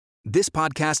This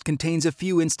podcast contains a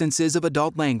few instances of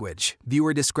adult language.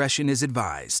 Viewer discretion is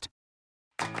advised.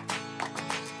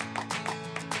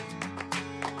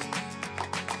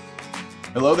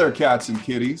 Hello there, cats and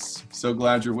kitties. So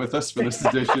glad you're with us for this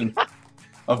edition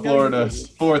of Florida's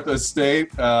Fourth Estate.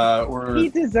 He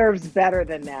deserves better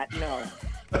than that. No.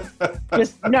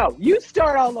 No, you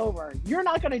start all over. You're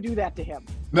not going to do that to him.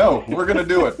 No, we're going to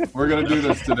do it. We're going to do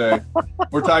this today.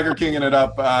 We're Tiger Kinging it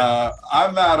up.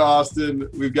 I'm Matt Austin.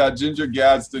 We've got Ginger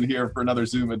Gadsden here for another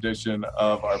Zoom edition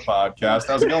of our podcast.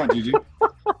 How's it going, Gigi?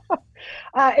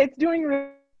 It's doing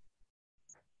really.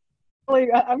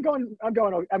 I'm going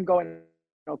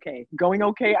okay. Going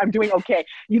okay. I'm doing okay.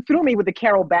 You threw me with the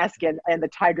Carol Baskin and the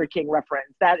Tiger King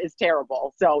reference. That is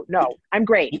terrible. So no, I'm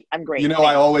great. I'm great. You know,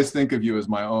 I always think of you as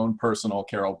my own personal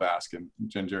Carol Baskin,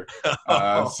 Ginger.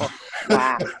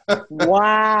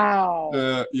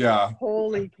 Wow. Yeah.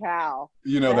 Holy cow.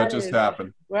 You know, that just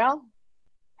happened. Well,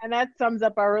 and that sums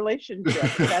up our relationship.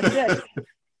 That's it.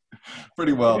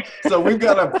 Pretty well. So we've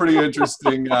got a pretty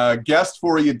interesting guest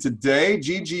for you today.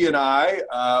 Gigi and I,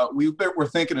 we're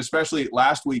thinking, especially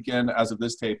last weekend as of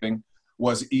this taping,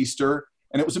 was Easter.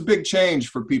 And it was a big change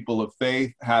for people of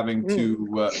faith having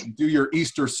to do your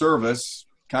Easter service,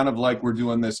 kind of like we're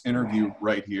doing this interview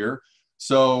right here.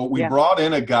 So we brought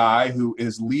in a guy who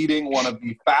is leading one of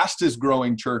the fastest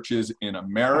growing churches in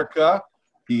America.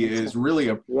 He is really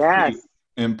a pretty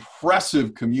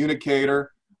impressive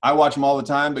communicator. I watch him all the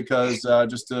time because,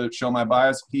 just to show my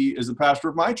bias, he is the pastor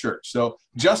of my church. So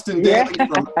Justin Daly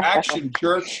from Action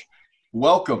Church,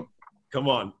 welcome. Come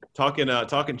on, talking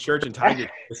church and Tiger.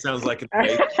 It sounds like an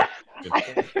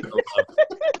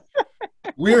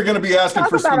We are going to be asking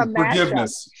for some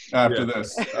forgiveness after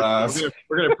this. We're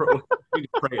going to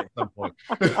pray at some point.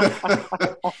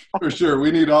 For sure,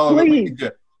 we need all of it we can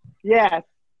get. Yes.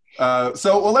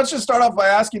 So let's just start off by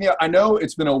asking you, I know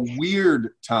it's been a weird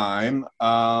time.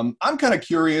 I'm kind of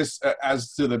curious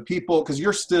as to the people, because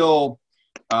you're still,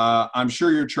 I'm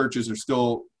sure your churches are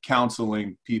still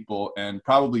counseling people and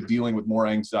probably dealing with more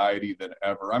anxiety than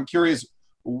ever. I'm curious,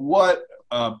 what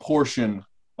portion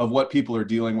of what people are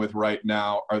dealing with right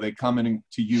now are they coming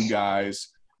to you guys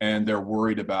and they're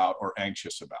worried about or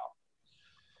anxious about?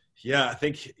 Yeah, I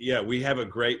think, we have a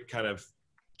great kind of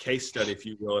case study, if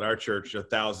you will, in our church of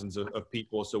thousands of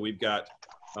people. So we've got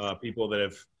people that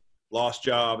have lost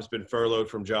jobs, been furloughed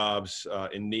from jobs,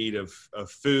 in need of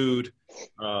food.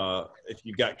 If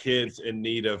you've got kids in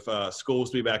need of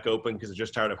schools to be back open because they're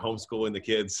just tired of homeschooling the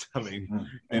kids. I mean,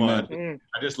 come on.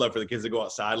 I just love for the kids to go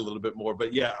outside a little bit more.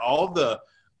 But yeah, all of the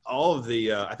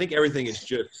I think everything is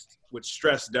just, what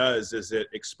stress does is it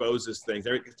exposes things.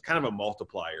 It's kind of a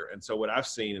multiplier. And so what I've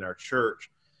seen in our church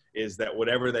is that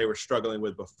whatever they were struggling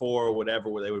with before, whatever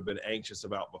they would have been anxious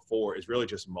about before, is really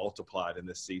just multiplied in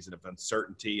this season of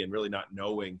uncertainty and really not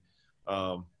knowing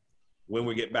when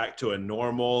we get back to a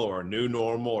normal or a new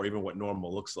normal or even what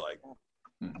normal looks like.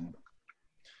 Mm-hmm.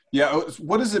 Yeah.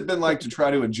 What has it been like to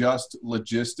try to adjust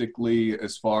logistically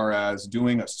as far as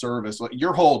doing a service? Like,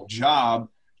 your whole job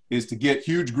is to get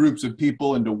huge groups of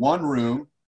people into one room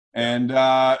and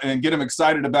get them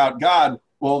excited about God.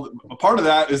 Well, a part of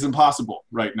that is impossible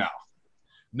right now.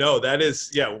 No, that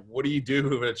is, what do you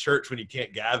do in a church when you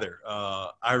can't gather? I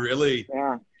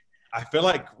feel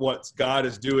like what God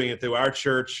is doing through our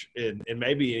church and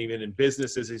maybe even in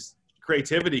businesses is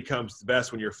creativity comes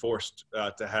best when you're forced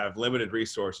to have limited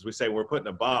resources. We say when we're put in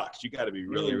a box, you got to be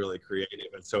really, really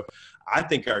creative. And so I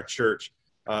think our church,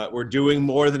 we're doing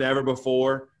more than ever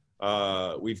before.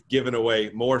 We've given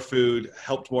away more food,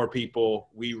 helped more people.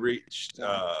 We reached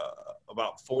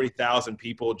about 40,000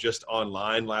 people just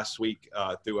online last week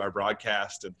through our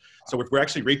broadcast. And so we're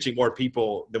actually reaching more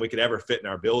people than we could ever fit in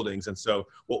our buildings. And so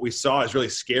what we saw is really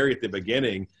scary at the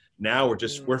beginning. Now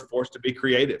we're forced to be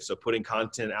creative. So putting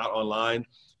content out online,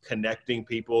 connecting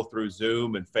people through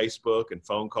Zoom and Facebook and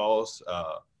phone calls.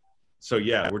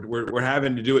 We're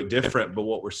having to do it different, but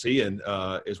what we're seeing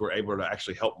is we're able to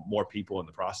actually help more people in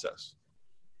the process.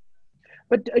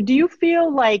 But do you feel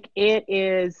like it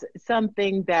is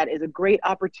something that is a great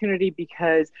opportunity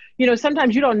because,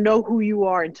 sometimes you don't know who you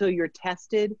are until you're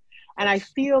tested. And I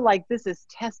feel like this is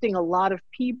testing a lot of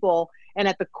people. And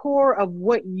at the core of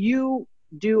what you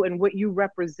do and what you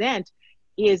represent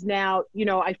is now,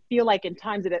 I feel like in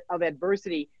times of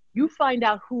adversity, you find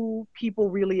out who people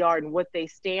really are and what they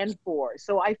stand for.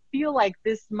 So I feel like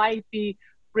this might be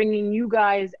bringing you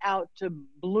guys out to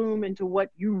bloom into what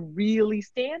you really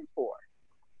stand for.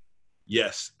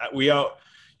 Yes,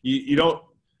 you don't,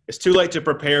 it's too late to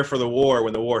prepare for the war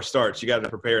when the war starts. You got to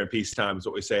prepare in peacetime is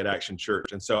what we say at Action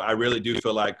Church. And so I really do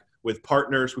feel like with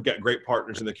partners, we've got great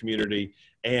partners in the community,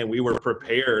 and we were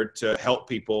prepared to help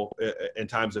people in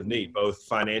times of need, both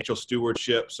financial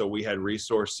stewardship. So we had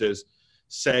resources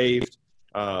saved.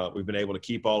 We've been able to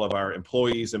keep all of our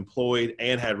employees employed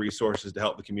and had resources to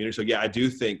help the community. So yeah, I do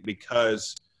think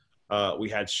because we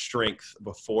had strength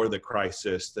before the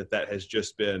crisis, that has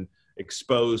just been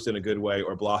exposed in a good way,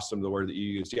 or blossomed, the word that you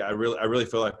used. Yeah, I really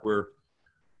feel like we're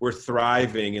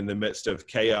thriving in the midst of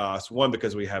chaos. One,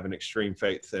 because we have an extreme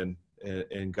faith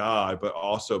in God, but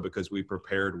also because we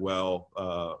prepared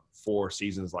well for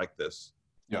seasons like this.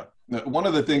 Yeah. One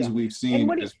of the things we've seen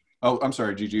is, I'm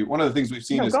sorry, Gigi. One of the things we've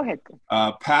seen is go ahead.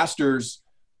 Pastors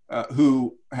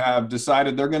who have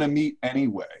decided they're going to meet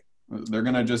anyway. They're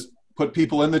going to just put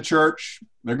people in the church.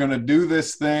 They're going to do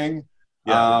this thing.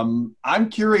 Yeah. I'm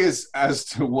curious as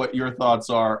to what your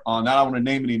thoughts are on that. I don't want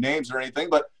to name any names or anything,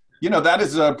 but that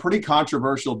is a pretty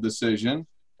controversial decision.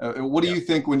 What do you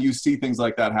think when you see things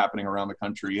like that happening around the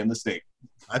country and the state?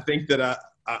 I think that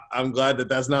I'm glad that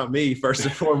that's not me, first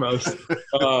and foremost.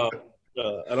 I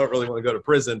don't really want to go to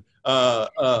prison.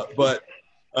 But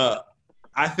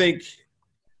I think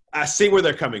I see where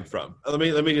they're coming from. Let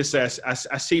me just say, I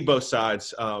see both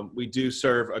sides. We do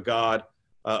serve a God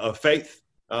of faith,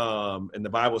 and the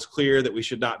Bible is clear that we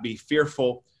should not be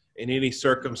fearful in any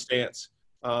circumstance.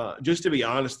 Just to be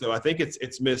honest, though, I think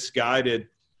it's misguided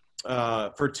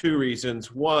for two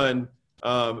reasons. One,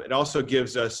 it also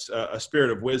gives us a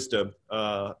spirit of wisdom,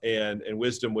 and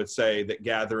wisdom would say that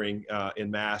gathering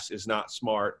in mass is not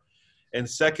smart. And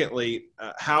secondly,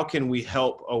 how can we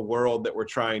help a world that we're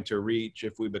trying to reach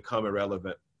if we become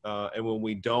irrelevant? And when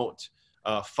we don't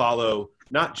follow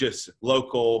not just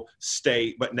local,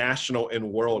 state, but national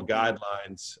and world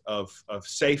guidelines of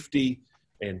safety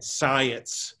and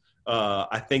science,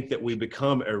 I think that we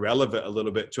become irrelevant a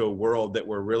little bit to a world that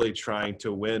we're really trying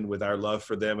to win with our love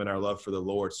for them and our love for the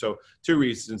Lord. So two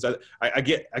reasons. I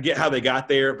get how they got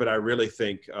there, but I really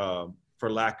think, for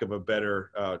lack of a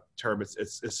better term,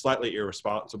 it's slightly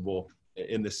irresponsible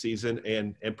in this season,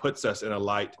 and puts us in a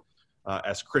light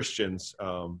as Christians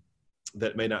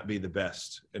that may not be the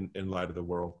best in light of the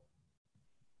world.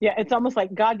 Yeah, it's almost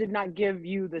like God did not give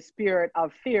you the spirit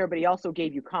of fear, but he also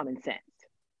gave you common sense.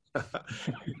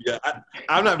 Yeah,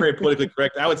 I'm not very politically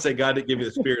correct. I would say God didn't give me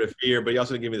the spirit of fear, but he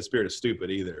also didn't give me the spirit of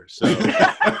stupid either. So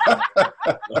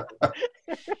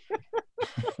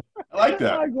I like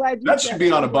that. I'm glad that should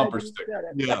be on a bumper sticker.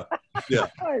 Yeah.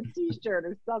 Or a t-shirt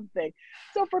or something.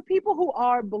 So for people who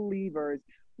are believers,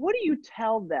 what do you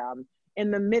tell them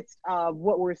in the midst of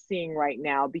what we're seeing right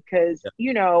now? Because,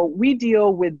 we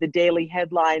deal with the daily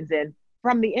headlines, and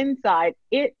from the inside,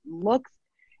 it looks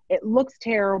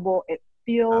terrible. It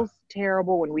feels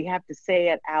terrible when we have to say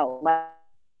it out loud.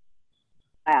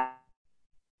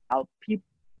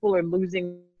 People are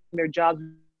losing their jobs.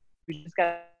 We just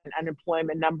got an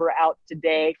unemployment number out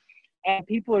today, and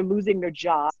people are losing their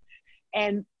jobs,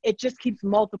 and it just keeps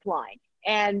multiplying.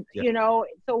 And,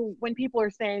 so when people are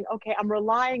saying, okay, I'm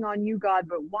relying on you, God,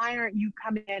 but why aren't you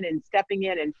coming in and stepping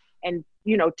in and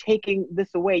taking this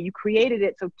away? You created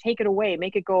it, so take it away,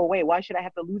 make it go away. Why should I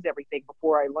have to lose everything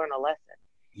before I learn a lesson?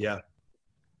 Yeah.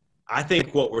 I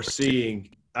think what we're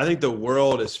seeing, I think the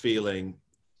world is feeling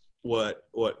what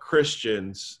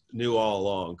Christians knew all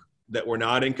along, that we're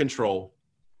not in control,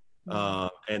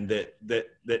 and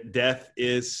that death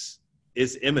is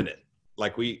imminent.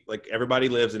 Like everybody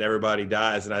lives and everybody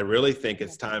dies. And I really think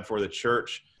it's time for the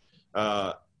church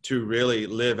to really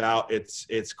live out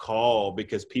its call,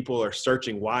 because people are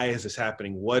searching, why is this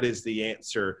happening? What is the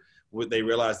answer? They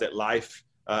realize that life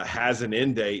has an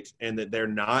end date, and that they're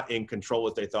not in control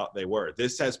as they thought they were.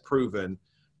 This has proven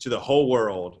to the whole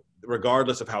world,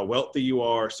 regardless of how wealthy you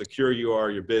are, secure you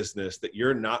are, your business, that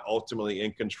you're not ultimately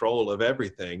in control of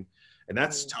everything. And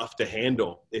that's tough to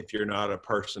handle if you're not a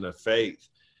person of faith.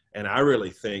 And I really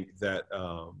think that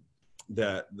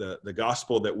that the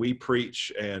gospel that we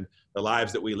preach and the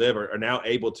lives that we live are now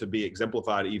able to be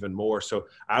exemplified even more. So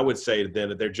I would say to them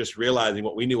that they're just realizing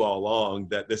what we knew all along,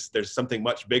 that there's something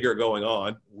much bigger going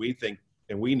on. We think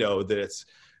and we know that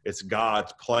it's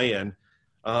God's plan.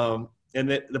 And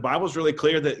that the Bible's really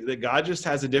clear that God just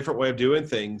has a different way of doing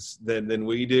things than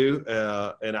we do.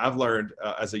 And I've learned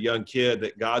as a young kid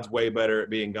that God's way better at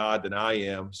being God than I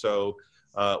am. So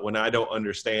when I don't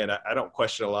understand, I don't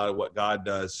question a lot of what God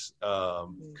does,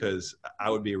 because I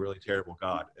would be a really terrible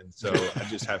God. And so I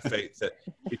just have faith that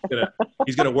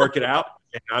he's gonna work it out,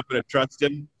 and I'm gonna trust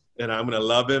him, and I'm gonna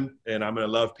love him, and I'm gonna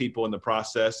love people in the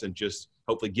process, and just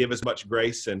hopefully give as much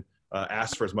grace and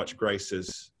ask for as much grace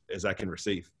as I can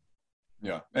receive.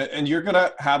 Yeah. And you're going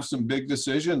to have some big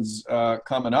decisions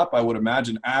coming up, I would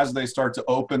imagine, as they start to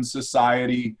open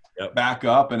society back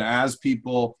up, and as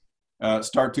people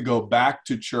start to go back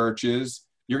to churches,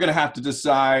 you're going to have to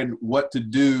decide what to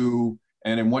do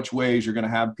and in which ways you're going to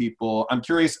have people. I'm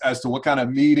curious as to what kind of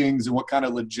meetings and what kind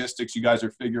of logistics you guys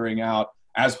are figuring out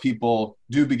as people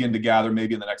do begin to gather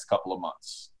maybe in the next couple of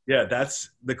months. Yeah, that's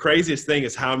the craziest thing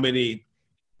is how many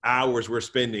hours we're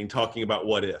spending talking about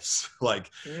what ifs.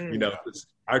 Like, you know,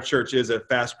 our church is a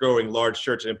fast growing, large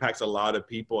church. It impacts a lot of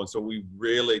people. And so we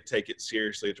really take it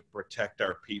seriously to protect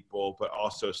our people, but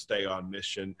also stay on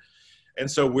mission. And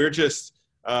so we're just,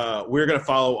 we're going to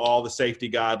follow all the safety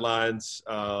guidelines.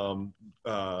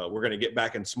 We're going to get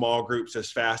back in small groups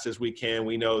as fast as we can.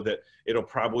 We know that it'll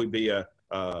probably be a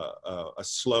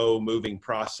slow moving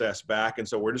process back. And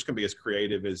so we're just going to be as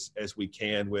creative as we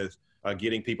can with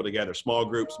getting people together, small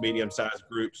groups, medium-sized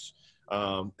groups,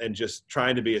 and just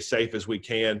trying to be as safe as we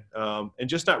can, and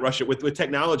just not rush it. With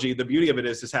technology, the beauty of it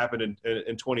is this happened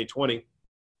in 2020,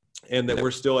 and that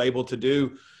we're still able to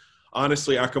do,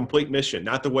 honestly, our complete mission,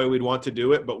 not the way we'd want to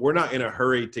do it, but we're not in a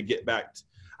hurry to get back.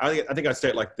 I think I'd say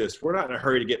it like this. We're not in a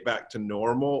hurry to get back to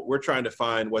normal. We're trying to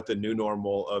find what the new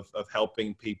normal of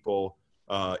helping people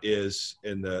is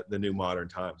in the new modern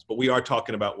times. But we are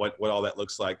talking about what all that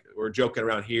looks like. We're joking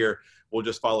around here. We'll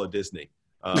just follow Disney.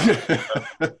 Disney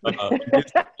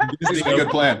a good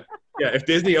plan. Yeah, if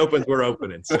Disney opens, we're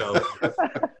opening. So.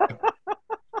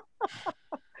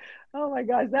 Oh my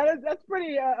gosh, that's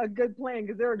pretty a good plan,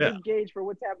 because they're a good gauge for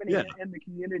what's happening in the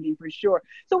community for sure.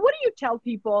 So what do you tell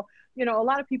people? You know, a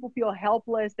lot of people feel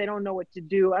helpless. They don't know what to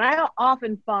do. And I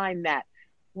often find that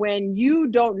when you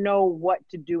don't know what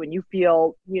to do and you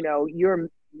feel, you know, you're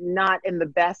not in the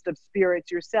best of spirits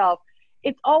yourself,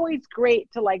 it's always great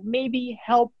to like maybe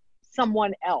help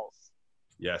someone else.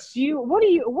 Yes. What do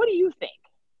you think?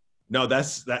 No,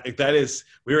 that is,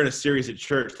 we were in a series at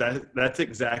church. That's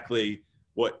exactly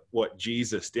what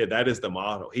Jesus did. That is the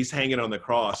model. He's hanging on the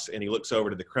cross and he looks over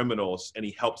to the criminals and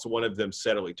he helps one of them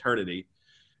settle eternity.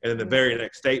 And in the very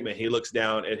next statement, he looks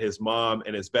down at his mom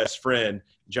and his best friend,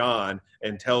 John,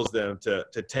 and tells them to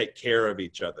take care of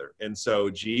each other. And so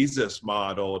Jesus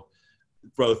modeled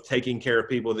both taking care of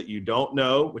people that you don't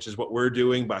know, which is what we're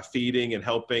doing by feeding and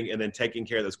helping, and then taking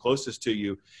care of those closest to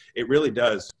you. It really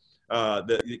does.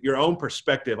 Your own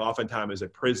perspective oftentimes is a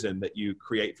prison that you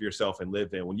create for yourself and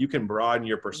live in. When you can broaden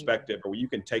your perspective, or when you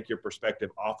can take your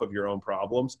perspective off of your own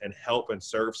problems and help and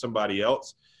serve somebody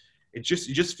else, you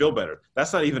just feel better.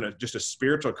 That's not even just a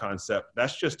spiritual concept.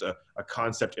 That's just a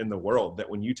concept in the world, that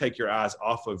when you take your eyes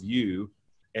off of you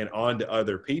and onto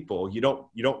other people, you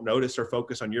don't notice or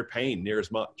focus on your pain near as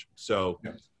much. So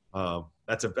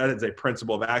that is a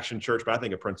principle of Action Church, but I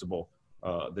think a principle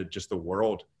that just the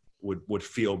world would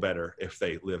feel better if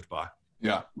they lived by.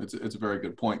 Yeah, it's a very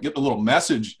good point. Get the little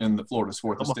message in the Florida's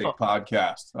Fourth Estate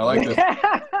podcast. I like this.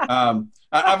 I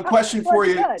have a question for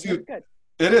you too.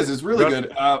 It is. It's really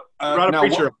good. I'm not a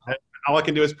preacher. All I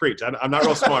can do is preach. I'm not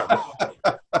real smart.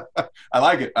 I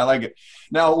like it.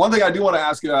 Now, one thing I do want to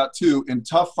ask you about too, in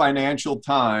tough financial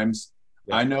times,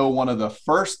 I know one of the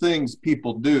first things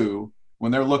people do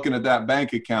when they're looking at that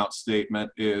bank account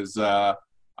statement is, all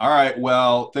right,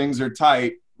 well, things are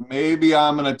tight. Maybe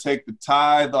I'm going to take the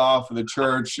tithe off of the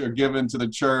church or give into the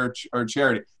church or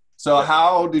charity. So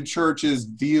how do churches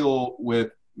deal with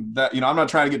that? You know, I'm not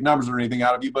trying to get numbers or anything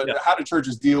out of you, but how do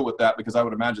churches deal with that? Because I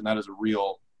would imagine that is a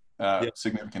real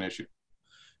significant issue.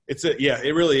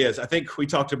 It really is. I think we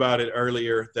talked about it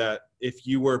earlier, that if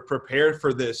you were prepared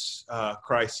for this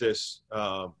crisis,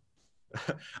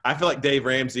 I feel like Dave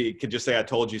Ramsey could just say, "I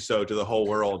told you so" to the whole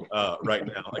world right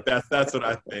now. Like that's what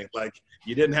I think. Like,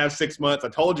 you didn't have 6 months. I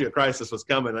told you a crisis was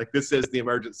coming. Like, this is the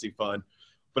emergency fund.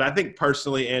 But I think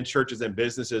personally, and churches and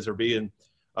businesses are being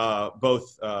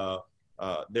both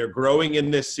they're growing in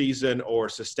this season or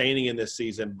sustaining in this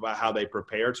season by how they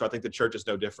prepared. So I think the church is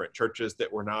no different. Churches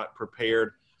that were not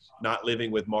prepared, not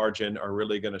living with margin, are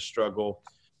really going to struggle.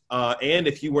 And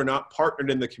if you were not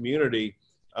partnered in the community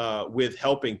with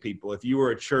helping people, if you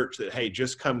were a church that, hey,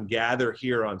 just come gather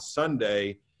here on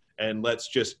Sunday and let's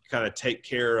just kind of take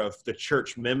care of the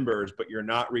church members, but you're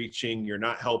not reaching, you're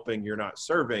not helping, you're not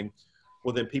serving,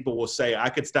 well, then people will say, I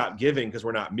could stop giving because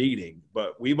we're not meeting.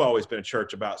 But we've always been a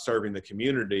church about serving the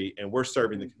community, and we're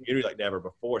serving the community like never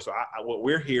before. So what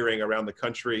we're hearing around the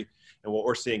country and what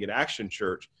we're seeing at Action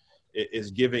Church is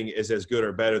giving is as good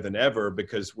or better than ever,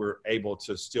 because we're able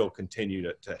to still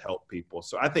continue to help people.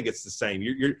 So I think it's the same.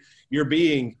 You're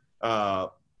being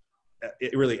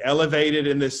really elevated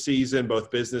in this season,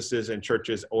 both businesses and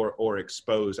churches, or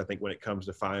exposed, I think, when it comes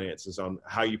to finances, on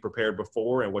how you prepared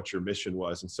before and what your mission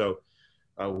was. And so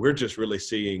we're just really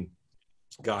seeing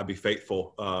God be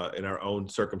faithful in our own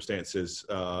circumstances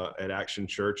at Action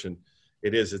Church. And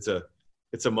it's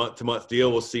it's a month-to-month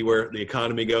deal. We'll see where the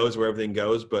economy goes, where everything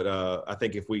goes. But I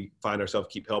think if we find ourselves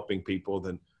keep helping people,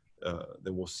 then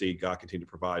we'll see God continue to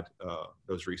provide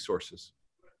those resources.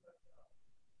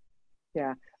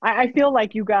 Yeah, I feel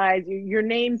like you guys, your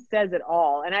name says it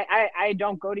all. And I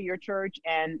don't go to your church,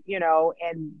 and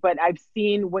but I've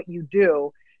seen what you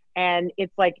do, and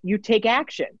it's like you take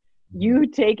action. You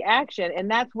take action, and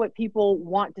that's what people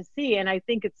want to see. And I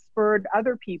think it's spurred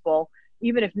other people,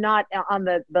 even if not on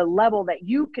the level that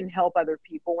you can help other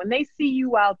people. When they see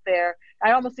you out there,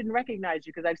 I almost didn't recognize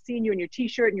you because I've seen you in your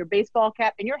t-shirt and your baseball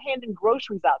cap, and you're handing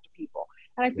groceries out to people.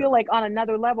 And I feel like on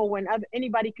another level, when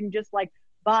anybody can just like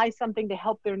buy something to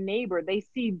help their neighbor, they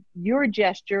see your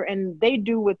gesture and they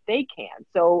do what they can.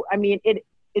 So, I mean, it's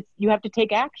you have to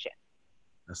take action.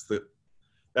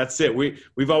 That's it.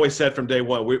 We've always said from day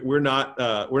one, we're not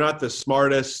the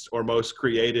smartest or most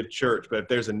creative church, but if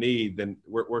there's a need, then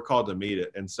we're called to meet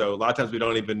it. And so a lot of times we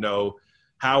don't even know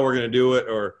how we're going to do it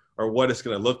or what it's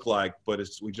going to look like, but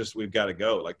we've got to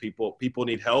go. Like people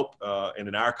need help. And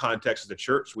in our context as a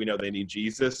church, we know they need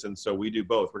Jesus. And so we do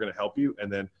both. We're going to help you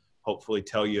and then hopefully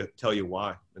tell you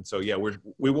why. And so, yeah,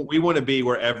 we want to be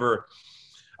wherever.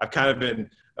 I've kind of been,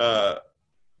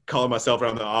 calling myself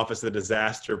around the office the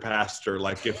disaster pastor.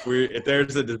 Like if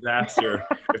there's a disaster,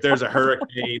 if there's a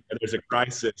hurricane and there's a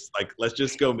crisis, like let's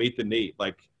just go meet the need.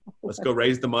 Like let's go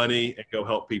raise the money and go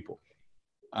help people.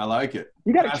 I like it.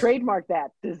 You got to trademark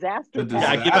that disaster.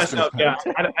 Yeah, I give myself. Yeah,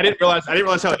 I didn't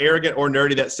realize how arrogant or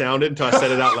nerdy that sounded until I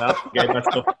said it out loud. I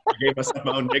gave myself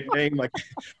my own nickname. Like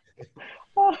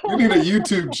you need a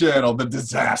YouTube channel, the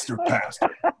Disaster Pastor.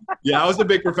 Yeah, I was a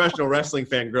big professional wrestling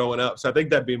fan growing up, so I think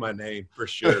that'd be my name for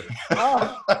sure.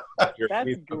 Oh, that's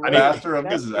great. Master of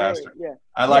Disaster. Yeah.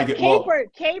 I like it.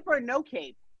 Cape or no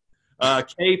cape?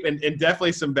 Cape and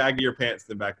definitely some baggier pants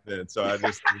than back then. So I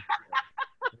just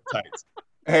tights.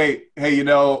 Hey,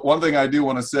 one thing I do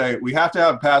want to say, we have to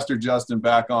have Pastor Justin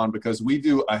back on because we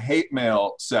do a hate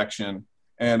mail section.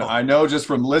 And I know just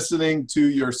from listening to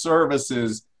your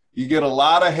services, you get a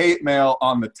lot of hate mail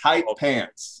on the tight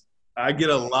pants. I get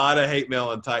a lot of hate mail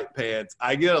on tight pants.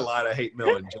 I get a lot of hate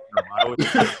mail in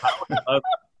general.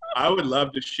 I would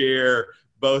love to share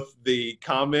both the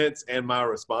comments and my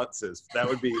responses. That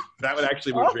would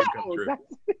actually be a dream come true.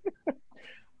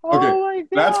 Okay,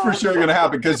 that's for sure going to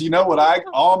happen because you know what?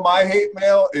 All my hate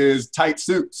mail is tight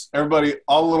suits. Everybody,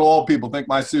 all the little old people think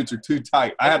my suits are too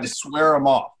tight. I had to swear them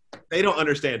off. They don't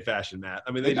understand fashion, Matt.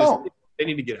 I mean, they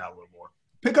need to get out a little more.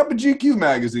 Pick up a GQ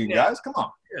magazine, guys. Come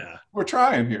on. Yeah. We're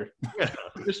trying here. Yeah,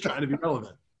 we're just trying to be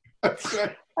relevant. Oh,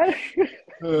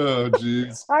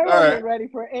 jeez. I wasn't ready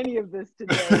for any of this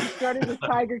today. You started with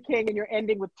Tiger King and you're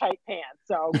ending with tight pants.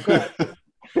 So good.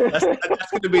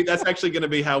 That's actually gonna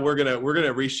be how we're gonna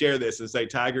reshare this and say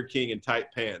Tiger King and tight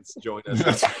pants. Join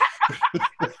us.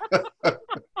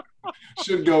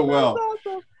 Should go well.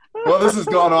 Awesome. Well, this has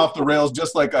gone off the rails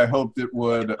just like I hoped it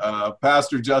would.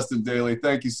 Pastor Justin Dailey,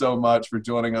 thank you so much for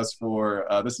joining us for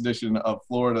this edition of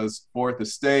Florida's Fourth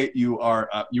Estate. You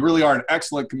really are an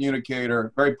excellent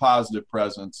communicator, very positive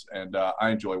presence, and I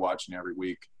enjoy watching you every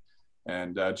week.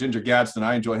 And Ginger Gadsden,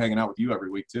 I enjoy hanging out with you every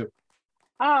week too.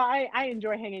 I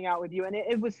enjoy hanging out with you, and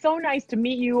it was so nice to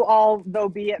meet you, although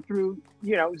be it through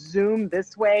Zoom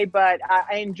this way. But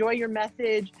I enjoy your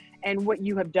message and what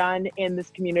you have done in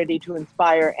this community to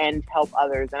inspire and help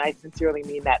others. And I sincerely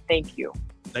mean that. Thank you.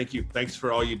 Thank you. Thanks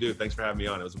for all you do. Thanks for having me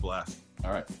on. It was a blast.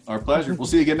 All right. Our pleasure. We'll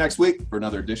see you again next week for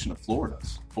another edition of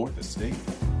Florida's Fourth Estate.